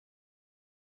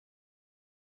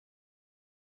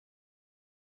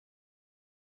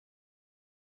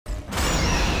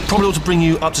probably ought to bring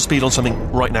you up to speed on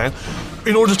something right now.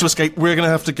 In order to escape, we're going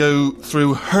to have to go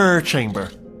through her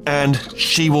chamber, and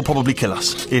she will probably kill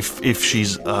us if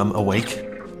she's awake.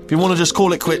 If you want to just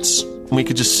call it quits, we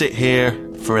could just sit here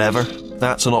forever.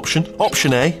 That's an option.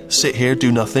 Option A, sit here,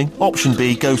 do nothing. Option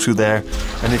B, go through there,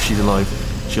 and if she's alive,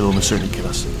 she'll almost certainly kill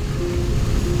us.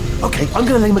 Okay, I'm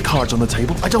going to lay my cards on the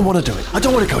table. I don't want to do it. I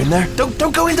don't want to go in there.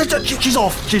 Don't go in there. She's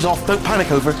off. She's off. Don't panic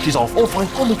over. She's off. All fine.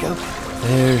 On we go.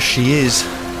 There she is.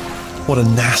 What a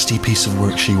nasty piece of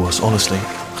work she was, honestly.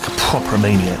 Like a proper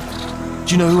maniac.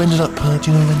 Do you know who ended up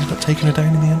taking her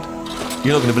down in the end?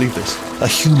 You're not going to believe this. A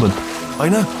human. I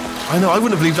know. I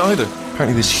wouldn't have believed it either.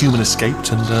 Apparently this human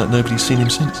escaped and nobody's seen him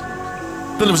since.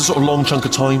 Then there was a sort of long chunk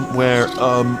of time where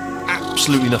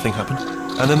absolutely nothing happened.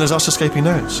 And then there's us escaping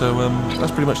now, so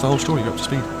that's pretty much the whole story. You're up to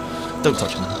speed. Don't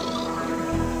touch him.